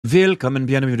Willkommen,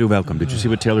 bienvenue, welcome. Did you see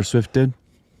what Taylor Swift did?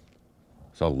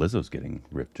 Saw Lizzo's getting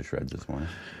ripped to shreds this morning.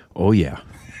 Oh, yeah.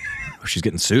 She's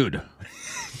getting sued.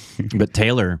 But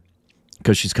Taylor,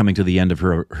 because she's coming to the end of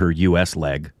her U.S.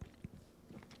 leg,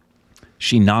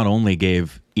 she not only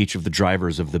gave each of the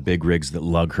drivers of the big rigs that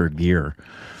lug her gear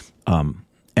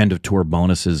end-of-tour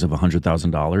bonuses of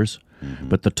 $100,000,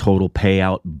 but the total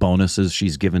payout bonuses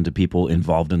she's given to people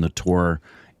involved in the tour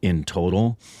in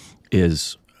total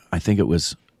is, I think it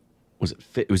was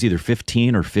either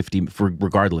 15 or 50,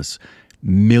 regardless,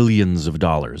 millions of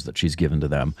dollars that she's given to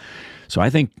them. So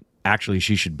I think actually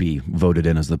she should be voted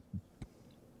in as the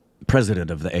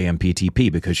president of the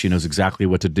AMPTP because she knows exactly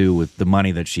what to do with the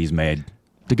money that she's made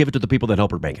to give it to the people that help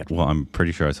her make it. Well, I'm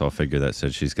pretty sure I saw a figure that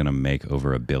said she's going to make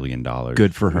over $1 billion.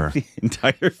 Good for her. The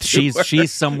entire tour.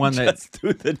 She's someone that just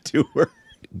through the tour.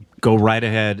 Go right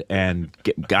ahead and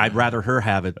I'd rather her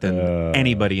have it than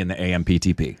anybody in the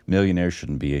AMPTP. Millionaires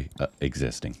shouldn't be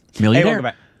existing. Millionaire? Hey, welcome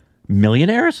back.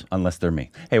 Millionaires? Unless they're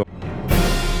me. Hey.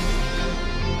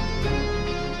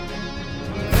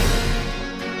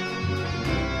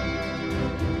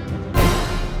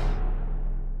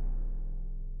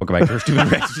 Welcome back to our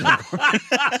Stupid Rants.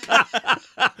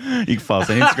 You can follow us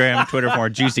on Instagram, Twitter for more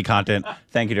juicy content.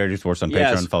 Thank you to our Juice Force on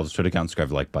Patreon. Follow us Twitter account, subscribe to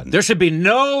the like button. There should be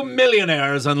no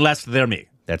millionaires unless they're me.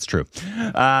 That's true.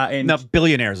 Now,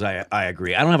 billionaires, I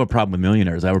agree. I don't have a problem with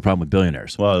millionaires. I have a problem with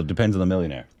billionaires. Well, it depends on the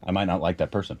millionaire. I might not like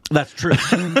that person. That's true.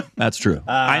 That's true.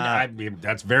 I mean,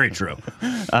 that's very true.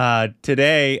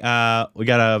 Today, we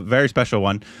got a very special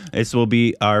one. This will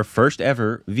be our first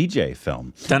ever Vijay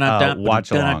film.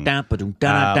 Watch along. We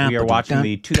are watching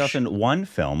the 2001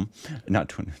 film, not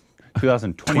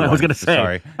 2021. I was going to say.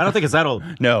 Sorry. I don't think it's that old.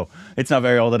 No, it's not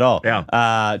very old at all.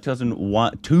 Yeah.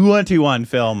 2021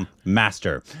 film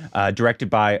Master,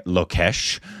 directed by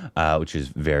Lokesh, which is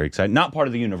very exciting. Not part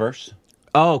of the universe.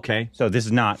 Oh, okay. So this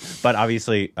is not, but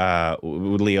obviously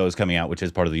Leo is coming out, which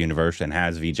is part of the universe and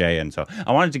has Vijay. And so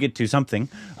I wanted to get to something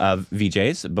of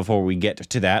Vijay's before we get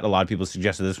to that. A lot of people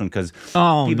suggested this one because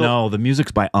no, the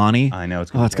music's by Ani. I know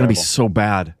it's going to be so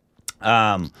bad.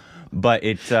 But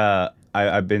it's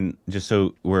I've been, just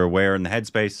so we're aware in the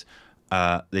headspace,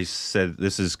 they said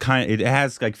this is it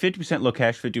has like 50%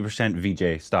 Lokesh, 50%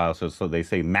 Vijay style. So they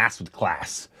say mass with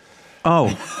class.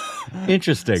 Oh,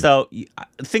 interesting. So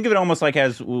think of it almost like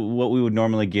as what we would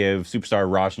normally give superstar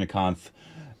Rajnikanth,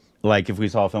 like if we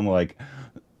saw a film like,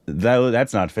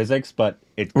 that's not physics, but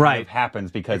it kind of happens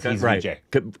because he's Vijay.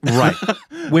 Right.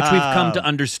 Which we've come to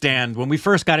understand. When we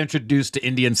first got introduced to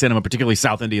Indian cinema, particularly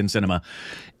South Indian cinema,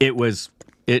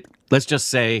 let's just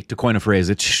say, to coin a phrase,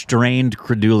 it's strained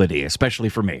credulity, especially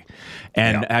for me.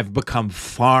 And I've become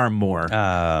far more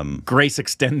grace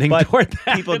extending toward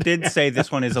that. People did say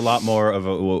this one is a lot more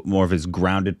of his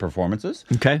grounded performances.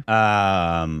 Okay.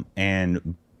 But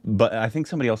I think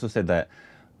somebody also said that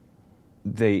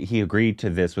he agreed to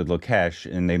this with Lokesh,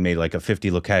 and they made like a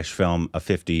 50 Lokesh film, a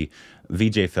 50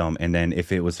 Vijay film, and then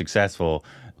if it was successful,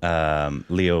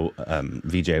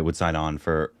 Vijay would sign on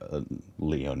for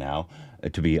Leo now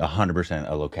to be 100%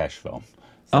 a Lokesh film.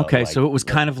 So, okay, so it was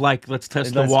kind of like, let's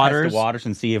test the waters. Test the waters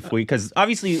and see if because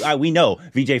obviously we know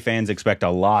Vijay fans expect a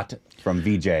lot from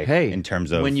Vijay. In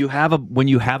terms of when you have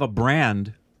a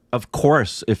brand, of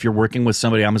course, if you're working with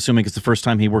somebody, I'm assuming it's the first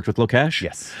time he worked with Lokesh.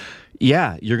 Yes.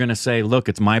 Yeah, you're going to say, look,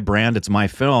 it's my brand, it's my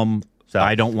film. So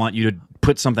I don't want you to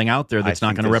put something out there that's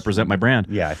not going to represent my brand.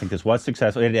 Yeah, I think this was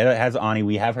successful. It has Ani.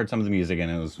 We have heard some of the music,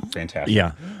 and it was fantastic.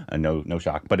 Yeah. No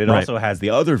shock. But it also has the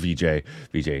other Vijay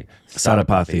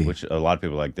Sethupathi, which a lot of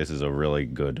people are like, this is a really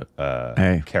good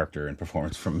character and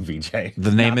performance from Vijay.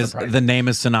 The name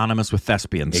is synonymous with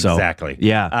thespian. Exactly. So,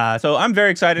 yeah. So I'm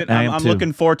very excited. I'm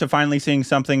looking forward to finally seeing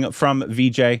something from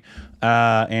Vijay.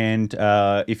 And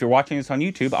if you're watching this on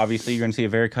YouTube, obviously you're going to see a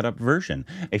very cut up version.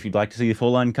 If you'd like to see the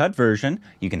full uncut version,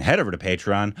 you can head over to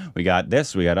Patreon. We got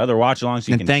this, we got other watch alongs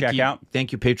you can check out.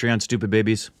 Thank you, Patreon stupid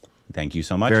babies. Thank you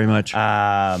so much. Very much.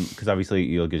 Because obviously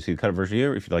you'll get to see the cut version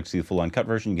here. If you'd like to see the full uncut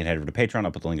version, you can head over to Patreon.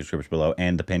 I'll put the link in the description below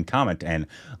and the pinned comment. And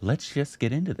let's just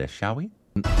get into this, shall we?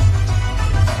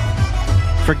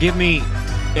 Forgive me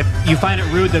if you find it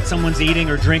rude that someone's eating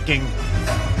or drinking.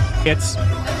 It's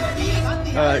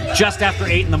just after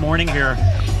 8 in the morning here,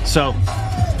 so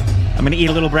I'm going to eat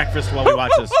a little breakfast while we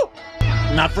watch this.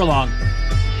 Not for long.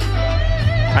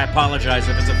 I apologize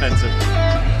if it's offensive.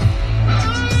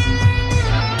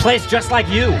 Plays just like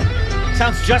you.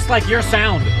 Sounds just like your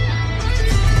sound.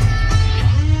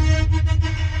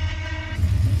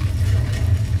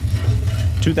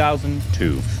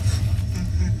 (2002).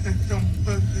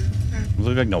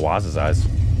 Looks like Nawaz's eyes.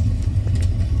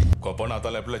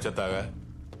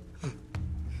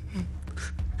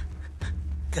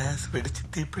 gas வெடிச்சு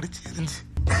தீ பிடிச்சு எரிஞ்சு.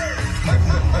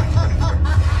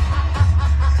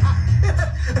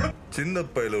 சின்ன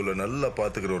பையில உள்ள நல்லா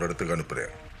பாத்துக்கிற ஒரு இடத்துக்கு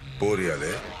அனுப்புறேன்.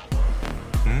 போறியாலே?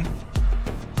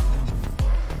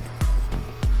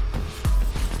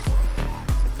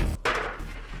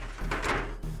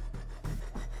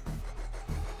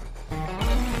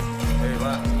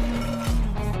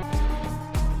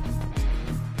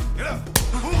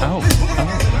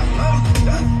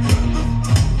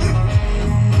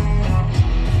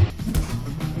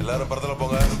 எல்லாரும் படத்துல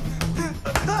போங்க.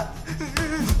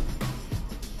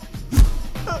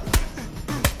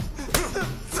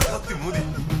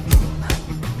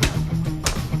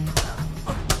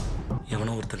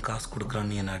 எவனோ ஒருத்தன் காசு கொடுக்குறான்னு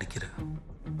நீ என்ன அடிக்கிற.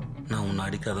 நான் உன்னை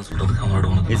அடிக்காத சொல்றதுக்கு அவனோட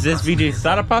உனக்கு. Is this Vijay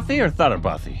Sethupathi or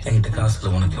Thalapathy? என்கிட்ட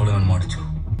காசுல உனக்கு எவ்வளவு வேணுமோ அடிச்சோ.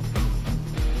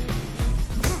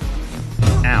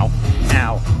 Ow.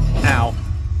 Ow. Ow.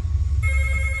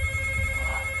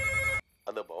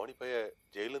 அந்த பவானி பைய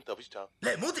ஜெயிலும் தப்பிச்சிட்டான்.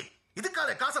 லே மூதி,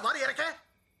 இதுக்காக காசை வாரி இறக்க?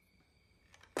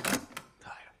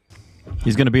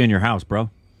 He's going to be in your house, bro.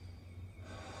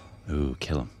 Ooh,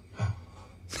 kill him.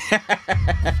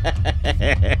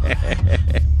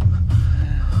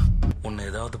 உன்னை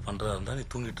ஏதாவது பண்றதா இருந்தா நீ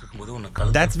தூங்கிட்டு இருக்கும்போது உன்னை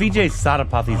கழுத்து. That's Vijay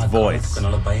Sethupath's voice.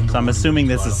 So I'm assuming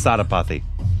this is Sethupathi.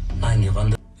 நான் இங்க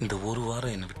வந்து இந்த ஒரு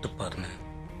வாரம் என்னை விட்டு பாருன்னு.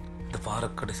 இந்த வார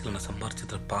கடைசியில் நான்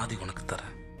சம்பாரிச்சதுல பாதி உனக்கு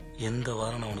தரேன். எந்த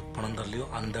வாரம் நான் உனக்கு பணம் தரலையோ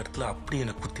அந்த இடத்துல அப்படியே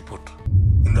எனக்கு குத்தி போட்டுரு.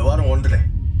 இந்த வாரம் ஒன்றுல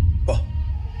போ.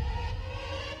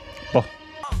 போ.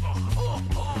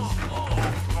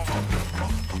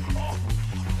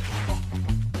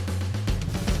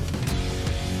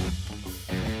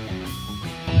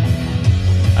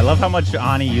 I love how much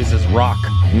Ani uses rock.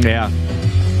 Yeah.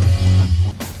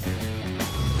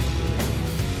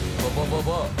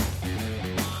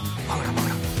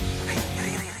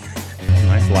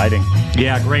 Nice lighting.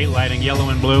 Yeah, great lighting. Yellow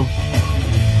and blue.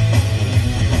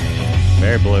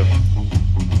 Very blue.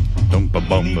 Dum ba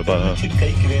bum ba ba.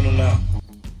 கைக்கு வேணும்னா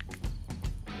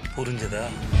புரிஞ்சதா?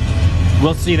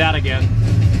 We'll see that again.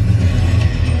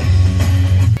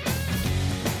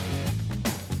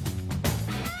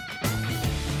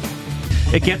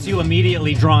 It gets you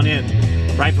immediately drawn in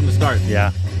right from the start. Yeah.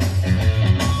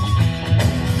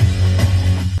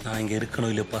 நான் இங்க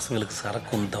இருக்கணும் இல்ல பசங்களுக்கு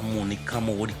சரக்கும் தம்மும்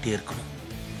நிக்காம ஓடிட்டே இருக்கணும்.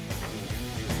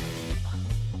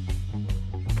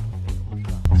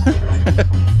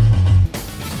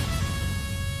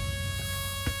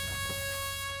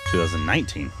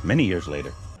 2019, many years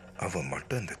later. அவன்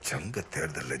மட்டும் இந்த சங்க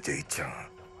தேர்தல்ல ஜெயிச்சான்.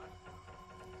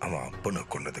 அவன் அப்பனை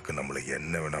கொண்டதுக்கு நம்மள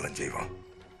என்ன வேணாலும் செய்வான்.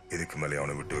 இதுக்கு மேலே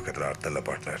அவனை விட்டு வைக்கிறதுல அர்த்தம் இல்ல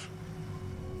பார்ட்னர்.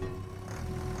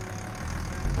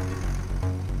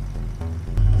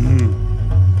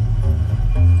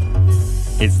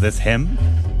 Is this him?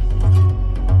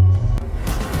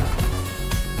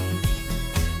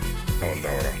 அவன்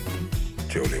தான் வரான்.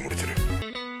 ஜோலியை முடிச்சிரு.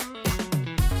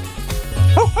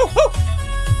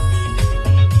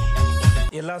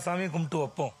 எல்லா சாமியும் கும்பிட்டு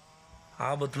வைப்போம்.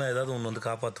 ஆபத்துனா ஏதாவது ஒன்று வந்து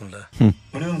காப்பாத்தும்ல.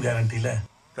 மினிமம் கேரண்டில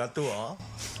கத்துவோம்.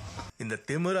 இந்த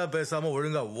திமிரா பேசாம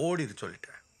ஒழுங்கா ஓடிடு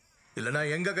சொல்லிட்டேன். இல்லனா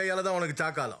எங்க கையால தான் உனக்கு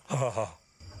சாக்காலம்.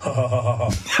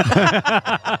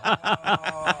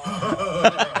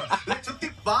 சுத்தி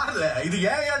பாருல, இது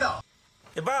ஏன் இடம்?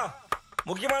 எப்பா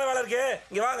முக்கியமான வேலை இருக்கு,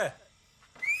 இங்க வாங்க.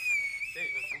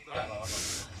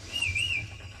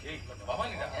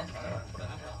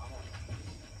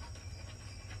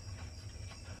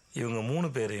 இவங்க 3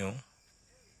 பேரையும்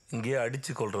இங்கேயே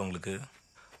அடிச்சு கொள்றவங்களுக்கு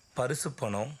பரிசு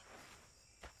பணம்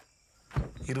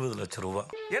 20 லட்சம் ரூபாய்.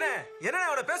 என்ன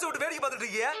அவனை பேச விட்டு வேடிக்கை பார்த்துட்டு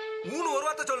இருக்கீங்க? 3 ஒரு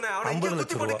வார்த்தை சொன்னேன். அவனை 50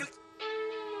 லட்சம் ரூபாய்.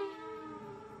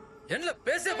 என்ன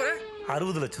பேச போற?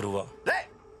 60 லட்சம் ரூபாய். டேய்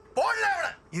போடல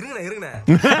அவனை. இருங்கண்ணே.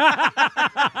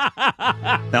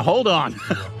 Now hold on.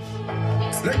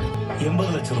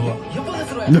 80 லட்சம் ரூபாய். 80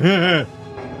 லட்சம் ரூபாய்.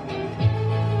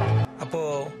 அப்போ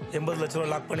 80 லட்சம்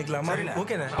ரூபாய் லாக் பண்ணிக்கலாமா?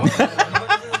 ஓகேண்ணே.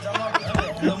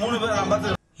 இந்த 3 பேர் நான்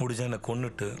பார்த்து முடிஞ்சா என்ன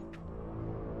கொன்னுட்டு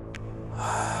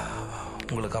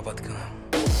உங்களை காப்பாத்திக்கங்க.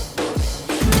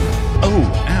 Oh,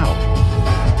 ow.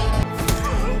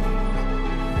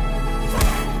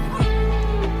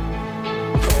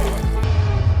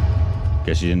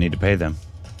 Guess you didn't need to pay them.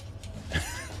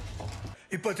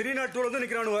 இப்போ 302 வந்து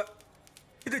நிக்கிறானுவ.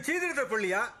 இது சீர்திருத்த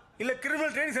பள்ளியா இல்ல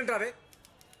கிரிமினல் ட்ரைனிங் சென்டரா?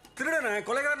 திருடனை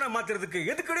கொலைகாரனா மாத்துறதுக்கு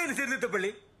எதுக்கடே இந்த சீர்திருத்த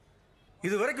பள்ளி?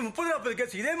 இது வரைக்கும் 30-40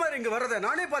 கேஸ் இதே மாதிரி இங்க வரத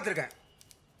நானே பார்த்திருக்கேன்.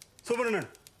 சுப்ரமணியன்,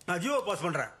 நான் ஜியோ பாஸ்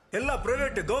பண்றேன். எல்லா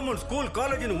பிரைவேட், கவர்மெண்ட், ஸ்கூல்,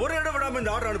 காலேஜ்னு ஒரு இடம் விடாம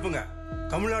இந்த ஆர்டர் அனுப்புங்க.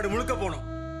 தமிழ்நாடு முழுக்க போகணும்.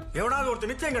 எவனாவது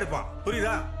ஒருத்தர் நிச்சயம் கிடைப்பான்.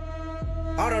 புரியுதா?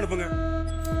 ஆர்டர் அனுப்புங்க.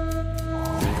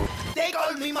 They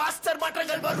call me master,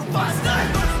 மாற்றங்கள் வரும் பாஸ்டர்.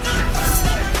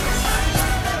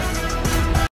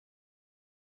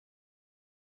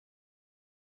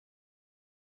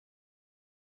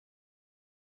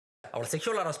 அவளை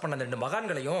செக்ஷுவல் ஹராஸ் பண்ண அந்த 2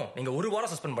 மகான்களையும் நீங்க 1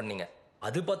 வாரம் சஸ்பெண்ட் பண்ணீங்க.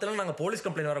 அது பார்த்தல நாங்க போலீஸ்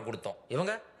கம்ப்ளைண்ட் வர கொடுத்தோம்.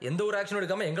 இவங்க எந்த ஒரு ஆக்ஷனும்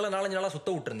எடுக்காம எங்களை 4-5 நாளா சுத்த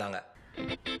விட்டுருந்தாங்க.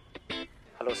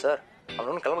 ஹலோ சார்,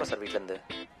 அவனு கிளம்புற சார் வீட்ல இருந்து.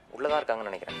 உள்ளதான்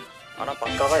இருக்காங்கன்னு நினைக்கிறேன். ஆனா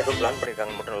பக்காவா ஏதோ பிளான்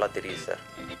பண்ணிருக்காங்க மட்டும் நல்லா தெரியுது சார்.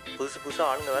 புதுசா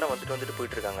ஆளுங்க வேற வந்துட்டு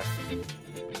போயிட்டு இருக்காங்க.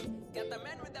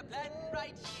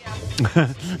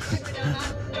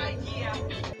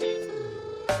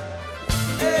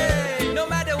 No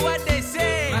matter what they say,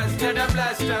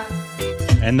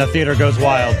 And the theater goes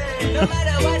wild. no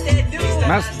matter what they do,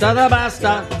 Master the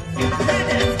master.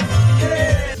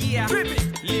 yeah, tripping,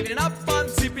 living up fun,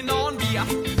 sipping on beer.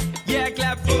 Yeah,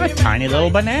 clap for A tiny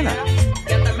little banana.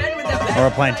 Got the man with the black Or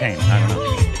a plantain. I don't know.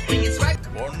 bring it right.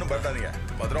 ஒன்றும் பத்தாதீங்க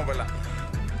பத்திரம் போயிடலாம்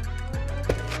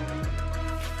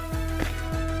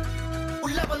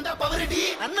உள்ள வந்த பவரடி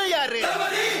அண்ணன் யாரு?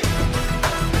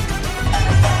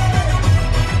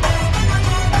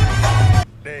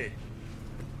 டேய்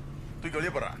தூக்கி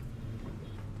வெளியே போறா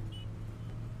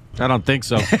I don't think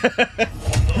so.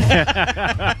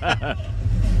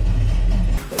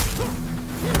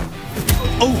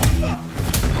 Oh!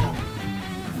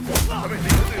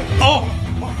 Oh!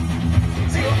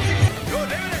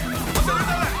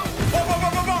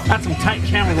 That's some tight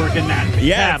camera work in that.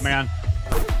 Yes. Yeah, man.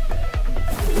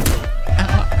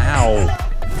 Ow.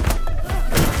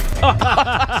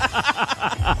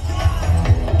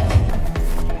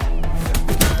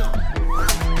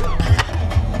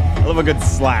 I love a good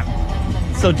slap.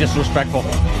 So disrespectful.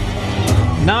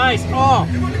 Nice. Oh,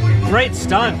 great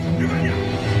stunt.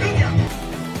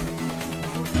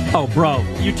 Oh, bro,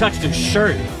 you touched his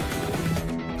shirt.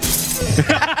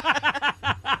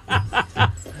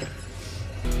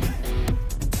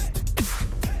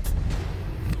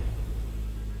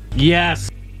 Yes.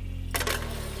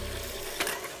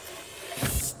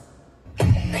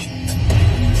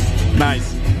 Nice.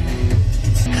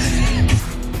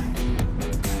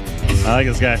 I like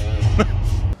this guy.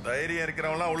 தைரியம்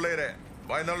இருக்கிறவங்களாம் உள்ள இரு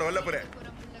வாய்ந்தாலும் வெளில போறேன்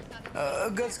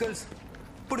girls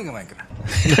புடிங்க வாங்கிக்கிறேன்.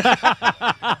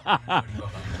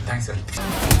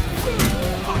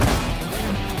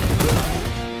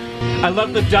 I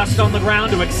love the dust on the ground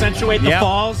to accentuate the Yep.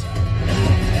 falls.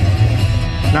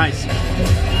 Nice.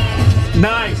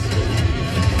 Nice.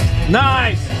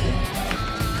 Nice.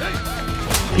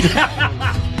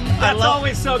 That's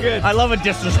always so good. I love a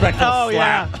disrespectful Oh, slap.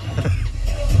 yeah.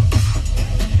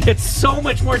 It's so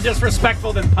much more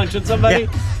disrespectful than punching somebody.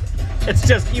 Yeah. It's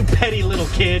just, you petty little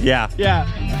kid. Yeah. Yeah.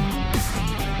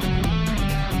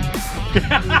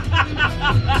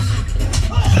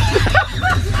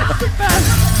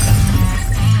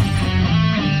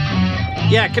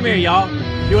 Yeah, come here, y'all.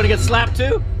 You want to get slapped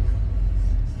too?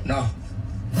 No.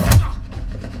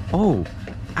 Oh,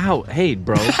 ow. Hey,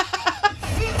 bro.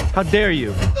 How dare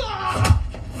you?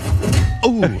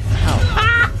 Ooh.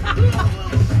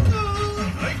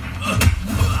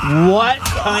 What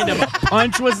kind of a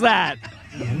punch was that?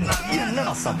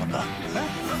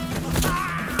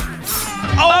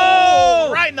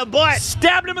 Oh! Right in the butt.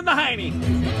 Stabbed him in the hiney.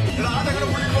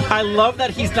 I love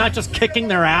that he's not just kicking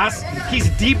their ass, he's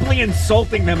deeply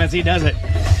insulting them as he does it.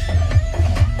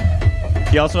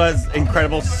 He also has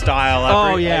incredible style.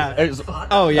 Oh, yeah.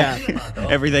 Oh, yeah.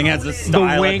 Everything has a style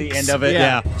at the winks, end of it.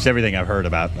 yeah. Just everything I've heard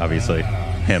about, obviously.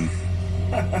 Him.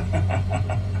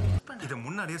 இத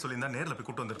முன்னாடியே சொல்லிருந்தா நேர்ல போய்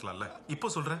கூட்டி வந்திருக்கலாம்ல. இப்போ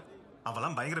சொல்றேன்.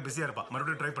 அவலாம் பயங்கர பிஸியா இருப்பா.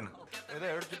 மறுபடியும் ட்ரை பண்ணு.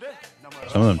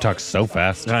 Some of them talk so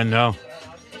fast. I know.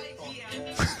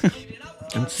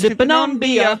 I'm sipping on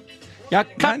beer. Yeah,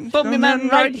 cut for me, man,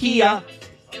 right here.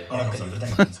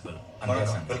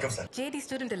 JD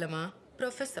student illama,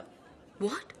 professor.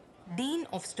 What? Dean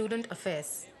of Student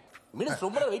Affairs. Minister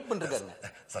ரொம்ப வெயிட் பண்ணிருக்காருங்க.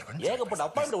 ஏகப்பட்ட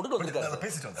appointment விட்டு வந்திருக்காரு.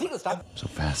 சீக்கிரம் stop. So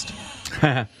fast.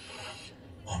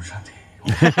 Om Shanti.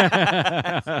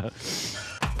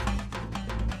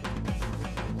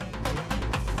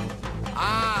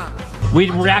 We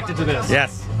reacted to this.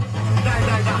 Yes.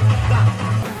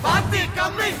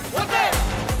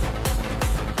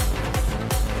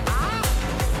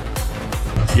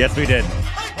 Yes, we did.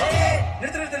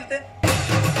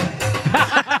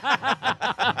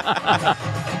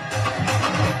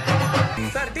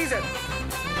 Sir tea sir.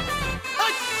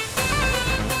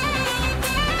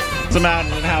 It's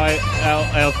imagine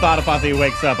how Thalapathy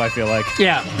wakes up, I feel like.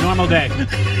 Yeah, normal day.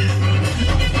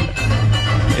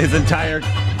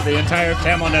 The entire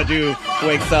Tamil Nadu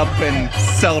wakes up and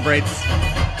celebrates.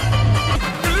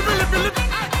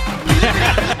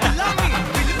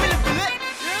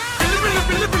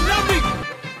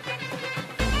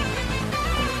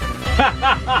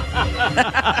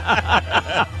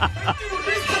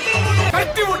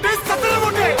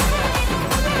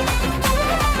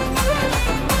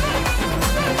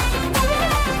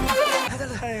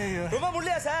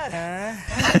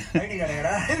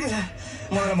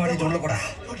 மேல மாடி சொல்ல போடா.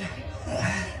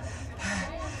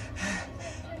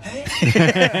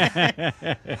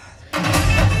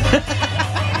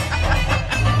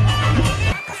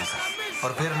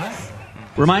 அவர் பேர் என்ன?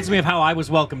 Reminds me of how I was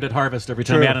welcomed at Harvest every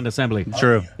time we had an assembly.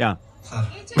 True. Yeah.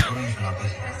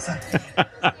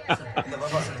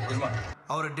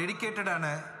 அவர் டெடிகேட்டடான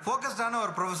ஃபோக்கஸ்டான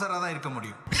ஒரு ப்ரொஃபஸரா தான் இருக்க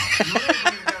முடியும்.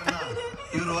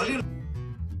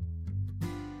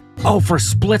 Oh, for a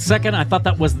split second, I thought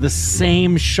that was the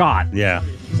same shot. Yeah.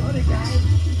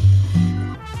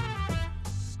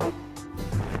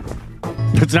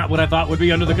 That's not what I thought would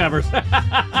be under the covers.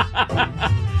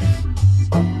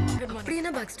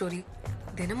 அப்படியே back story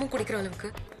தினமும் குடிக்கிற அளவுக்கு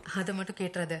அதை மட்டும்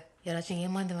கேட்டுறாத. யாராச்சும்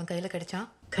ஏமாந்தவன் கையில கிடைச்சா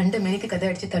கண்ட மேனிக்கு கதை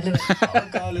அடிச்சு தள்ளுவேன்.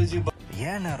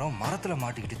 ஏன் நேரம் மரத்துல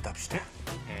மாட்டிக்கிட்டு தப்பிச்சிட்டேன்.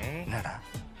 என்னடா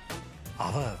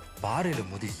அவ பாறையில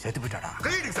முதி செத்து போயிட்டாடா.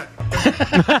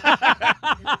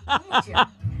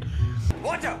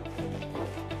 Watch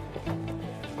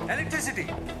electricity.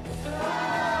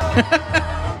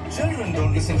 Children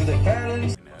don't listen to their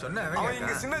parents. அவன்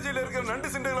இங்க சின்ன ஜெயில இருக்கிற நண்டு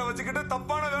சிண்டுகளை வச்சுக்கிட்டு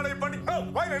தப்பான வேலையை பண்ணி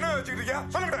வாயில என்ன வச்சுக்கிட்டு இருக்கியா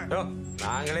சொல்லுங்க.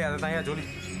 நாங்களே அதை தான் சொல்லி.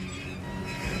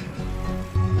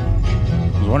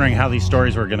 I was wondering how these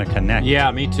stories were going to connect. Yeah,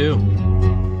 me too.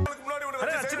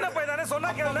 சின்ன பையன் தானே சொன்னா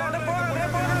கேளு.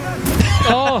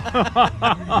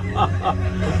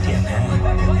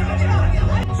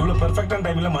 இவ்வளவு பெர்ஃபெக்ட்டான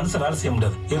டைம்ல மனுஷன் வேலை செய்ய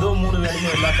முடியாது. ஏதோ 3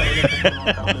 வேலையும் எல்லா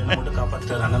கடையிலும் மட்டும்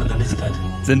காப்பாத்திட்டாரு. அண்ணனை தண்டிச்சிட்டாரு.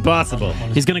 It's impossible.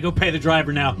 He's going to go pay the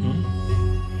driver now.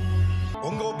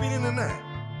 உங்க ஒப்பீனியன் என்ன?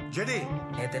 ஜெடி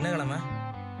நேத்து என்ன கிழமை?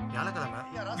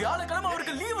 வியாழக்கிழமை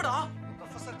அவருக்கு லீவுடா.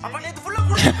 அப்ப நேத்து ஃபுல்லா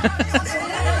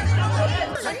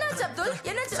என்னாச்சு அப்துல்?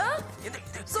 என்னாச்சு?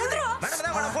 சொல்றா. மேடம்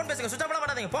தான் ஃபோன் பேசுங்க. சுவிட்ச் ஆஃப்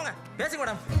பண்ணாதீங்க. போங்க. பேசுங்க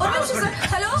மேடம். ஒரு நிமிஷம் சார்.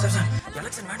 ஹலோ. சார்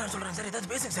எலெக்ஷன் வேண்டாம் சொல்றேன் சார்.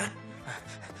 ஏதாவது பேசுங்க சார்.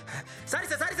 Sorry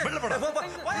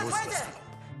sir.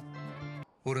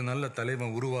 ஒரு நல்ல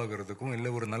தலைவன் உருவாகிறதுக்கும் இல்ல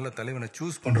ஒரு நல்ல தலைவனை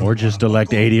சூஸ் பண்றது Or just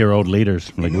elect 80-year-old leaders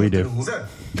like we do.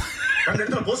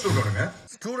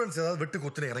 Students ஏதாவது வெட்டு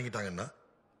குத்துல இறங்கிட்டாங்கன்னா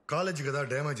காலேஜுக்கு ஏதாவது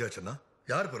டேமேஜ் ஆச்சுன்னா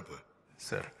யார் பொறுப்பு?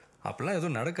 சார் அப்பெல்லாம்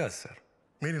எதுவும் நடக்காது சார்.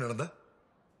 மீறி நடந்தா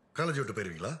காலேஜ் விட்டு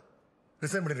போயிருவீங்களா?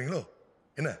 ரிசைன் பண்ணிடுவீங்களோ?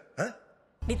 என்ன?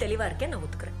 நீ தெளிவா இருக்கே, நான்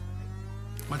ஒத்துக்கிறேன்.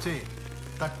 மச்சி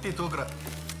தட்டி தூக்குற.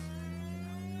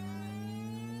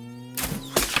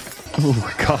 Oh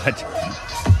my God.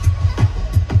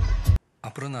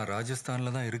 அப்புறம் நான்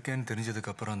ராஜஸ்தான்ல தான் இருக்கேன்னு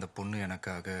தெரிஞ்சதுக்கு அப்புறம் அந்த பொண்ணு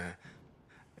எனக்காக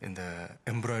இந்த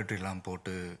எம்ப்ராய்டரிலாம்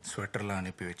போட்டு ஸ்வெட்டர்லாம்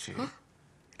அனுப்பி வச்சு.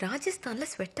 ராஜஸ்தான்ல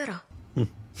ஸ்வெட்டரா?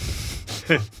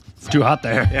 It's too hot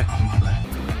there. Yeah.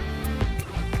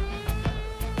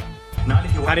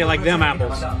 How do you like them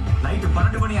apples? Night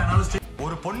 12 மணி ஆனாலும்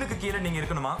ஒரு பொண்ணுக்கு கீழ நீங்க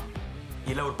இருக்கணுமா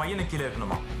இல்ல ஒரு பையனுக்கு கீழ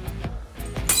இருக்கணுமா?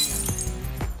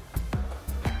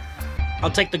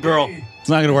 I'll take the girl. It's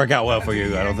not going to work out well for you,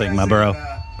 I don't think, my bro.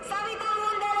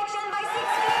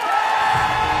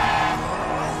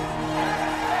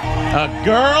 A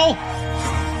girl?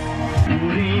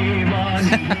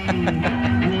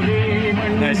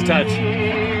 Nice touch.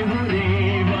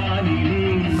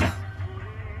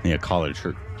 Yeah, collared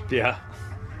shirt. Yeah.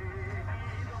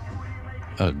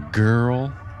 A girl?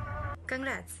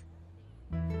 Congrats.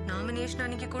 Nomination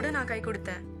அன்னைக்கு கூட நான் கை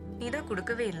கொடுத்தேன். நீ தான்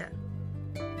கொடுக்கவே இல்ல.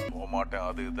 மாட்டேன்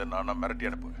அது இதை நான் மிரட்டி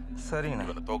அனுப்புவேன். சரிங்க.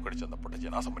 இவனை தோக்கடிச்சு அந்த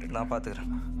பொட்டை நாசம் பண்ணிட்டு நான் பாத்துக்கிறேன்.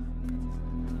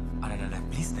 அண்ணா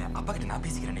ப்ளீஸ் அப்பா கிட்ட நான்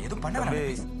பேசிக்கிறேன். எதுவும் பண்ண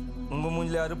வேணாம். உங்க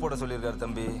மூஞ்சில யாரு போட சொல்லிருக்காரு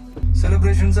தம்பி?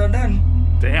 Celebrations are done.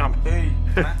 Damn. Hey.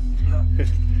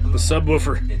 The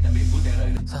subwoofer.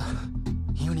 Sir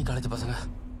evening college பசங்க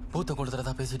பூத்த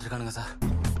கொடுத்துறதா பேசிட்டு இருக்கானுங்க sir.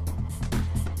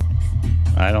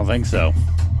 I don't think so.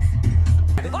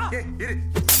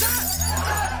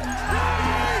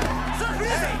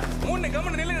 மூணு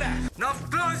கம்மன் நில்லுங்கடா. Now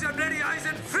close your bloody eyes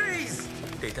and freeze.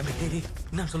 டேய் தம்பி டேய்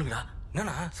என்ன சொல்லுங்கடா.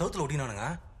 என்னன்னா சவுத்துல ஓடினானுங்க.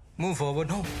 Move forward.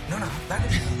 No, back.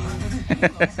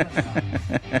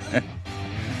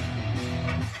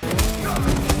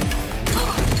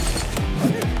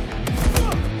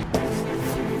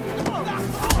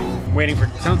 Waiting for.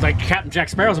 Sounds like Captain Jack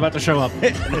Sparrow's about to show up.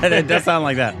 It does sound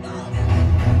like that.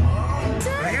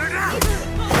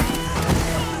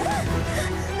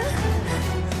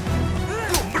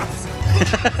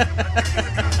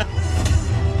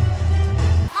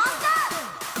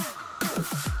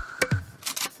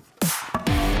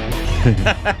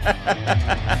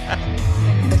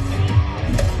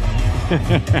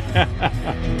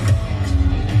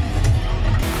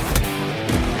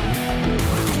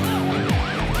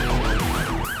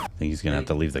 I think he's gonna have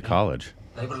to leave the college.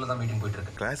 லைப்ரரியில தான் meeting போயிட்டு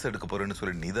இருக்கு. கிளாஸ் எடுக்க போறேன்னு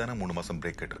சொல்லி நீதானே 3 மாசம்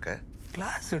break கேட்டிருக்க.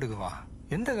 கிளாஸ் எடுக்கவா?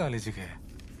 எந்த காலேஜுக்கு?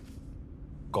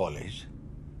 College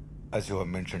as you have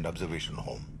mentioned observation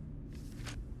home.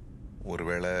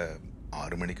 ஒருவேளை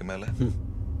 6 மணிக்கு மேல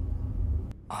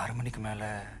 6 மணிக்கு மேல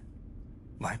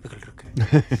வாய்ப்புகள் இருக்கு.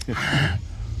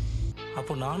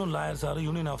 அப்போ நானும் லாயர் சார்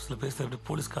யூனியன் ஆஃபீஸில் பேசுகிறேன். எப்படி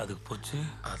போலீஸ்க்கு அதுக்கு போச்சு?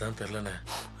 அதான் தெரிலண்ணே.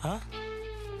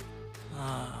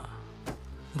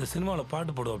 இந்த சினிமாவில்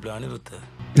பாட்டு போடுவோம் அப்படி Anirudh.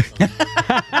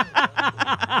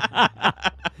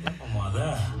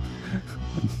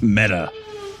 Meta.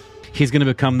 He's going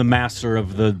to become the master of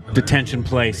the detention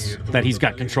place that he's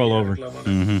got control over.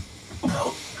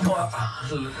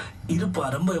 இருப்பா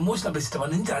ரொம்ப எமோஷனல் பேசிட்டவா,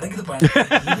 நெஞ்சு அடைக்குதுப்பா.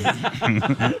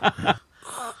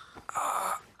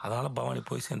 அதனால பவானி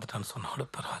போய் சேர்ந்துட்டான்னு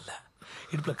சொன்னாலும் பரவாயில்ல.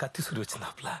 இடுப்புல கத்தி சுரி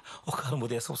வச்சிருந்தாப்புல உட்காரும்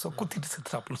போது எசம் குத்திட்டு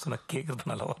செத்துறாப்புன்னு சொன்னா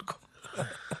கேட்கறது நல்லா இருக்கும்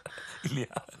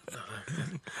இல்லையா?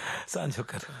 சாஞ்சி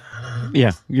உட்காரு.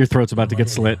 Yeah, your throat's about to get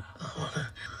slit.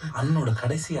 அண்ணனோட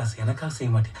கடைசி ஆசை எனக்காக செய்ய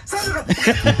மாட்டேன்.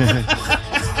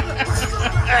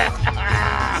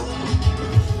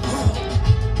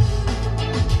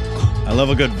 I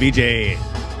love a good Vijay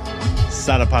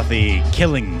Sethupathi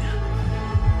killing.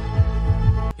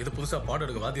 இது புதுசா பாடம்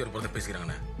எடுக்க வாத்தியார் போறத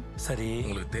பேசிக்கிறாங்கண்ணே. சரி,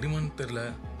 உங்களுக்கு தெரியுமான்னு தெரியல,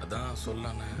 அதான்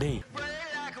சொல்லலாண்ணே. டேய்,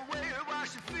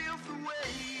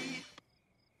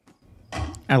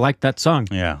 I like that song.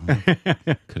 Yeah.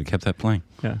 Could have kept that playing.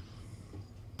 Yeah.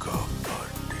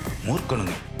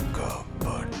 மூர்க்கணுங்க.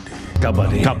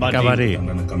 Kabaddi.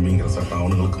 கம்மிங்கிற சட்டம்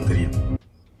அவனுங்களுக்கும் தெரியும்.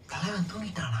 தலைவன்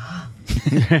தூங்கிட்டானா?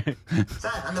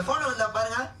 சார் அந்த போன் வந்தா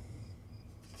பாருங்க.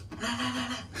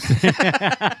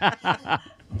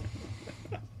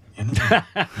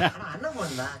 அண்ணன்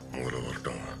போன் தான். ஒரு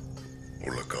வரட்டும்.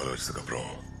 உள்ள கால வச்சதுக்கு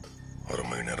அப்புறம் 1/2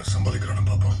 மணி நேரம் சம்பாதிக்கிறான்னு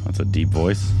பாப்போம். That's a deep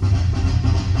voice.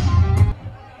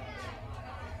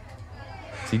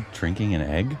 Is he drinking an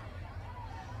egg?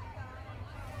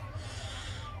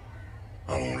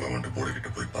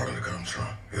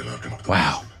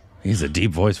 Wow. He's a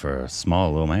deep voice for a small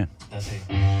little man. that's it.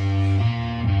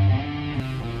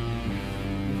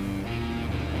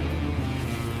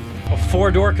 A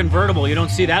 4-door convertible. You don't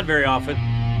see that very often.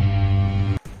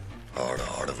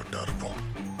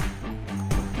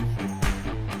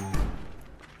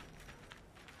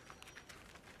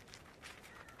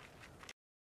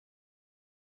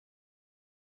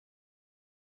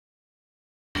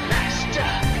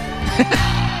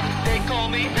 They call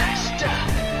me Master.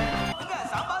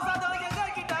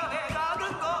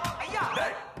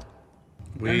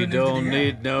 We don't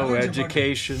need no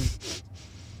education.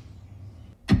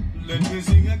 Let me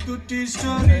sing a good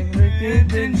story.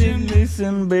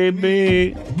 Listen,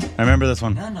 baby. I remember this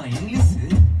one.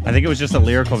 I think it was just a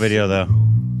lyrical video, though.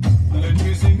 Let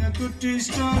me sing a good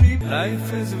story.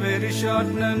 Life is very short,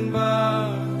 Namba.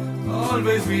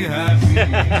 Always be happy.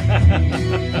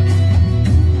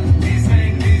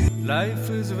 Life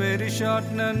is very short,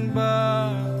 Namba.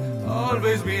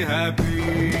 Always be happy.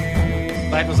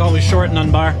 Life was always short,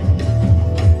 Nunbar.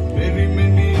 Very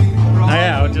many. Oh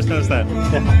yeah, I just noticed that.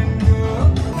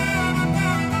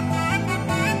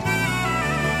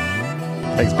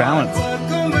 Takes balance.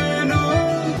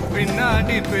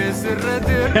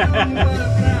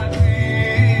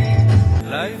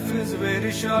 Life is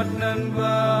very short,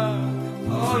 Namba.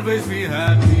 Always be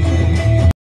happy.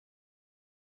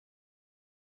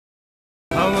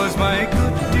 How was my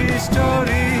Kutti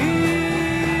story?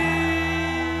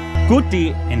 Kutti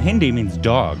in Hindi means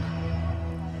dog.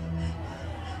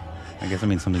 I guess it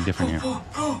means something different here.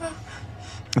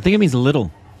 I think it means little.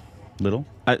 Little?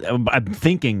 I'm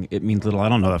thinking it means little. I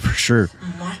don't know that for sure.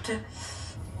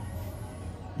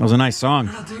 That was a nice song.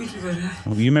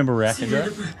 You remember reacting to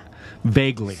it?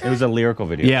 Vaguely. It was a lyrical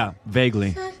video. Yeah,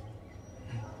 vaguely.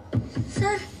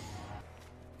 Sir.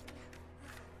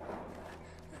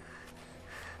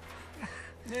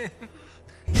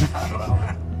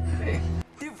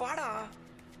 வாடா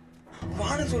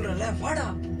வாடா சொல்றல வாடா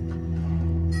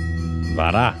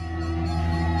Vada.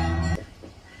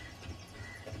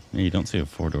 You don't see a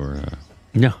 4-door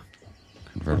No.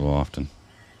 convertible often.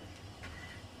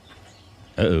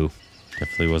 Uh-oh.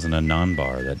 Definitely wasn't a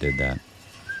non-bar that did that.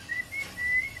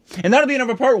 And that'll be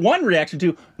another part 1 reaction to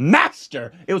Master.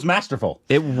 It was masterful.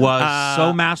 It was so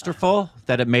masterful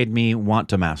that it made me want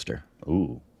to master.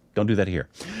 Ooh. Don't do that here.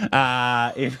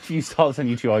 If you saw this on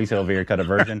YouTube, I'll use a very cut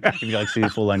version. If you'd like to see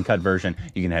the full uncut version,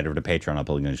 you can head over to Patreon. I'll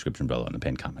put it in the description below in the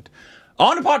pinned comment.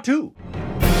 On to part 2.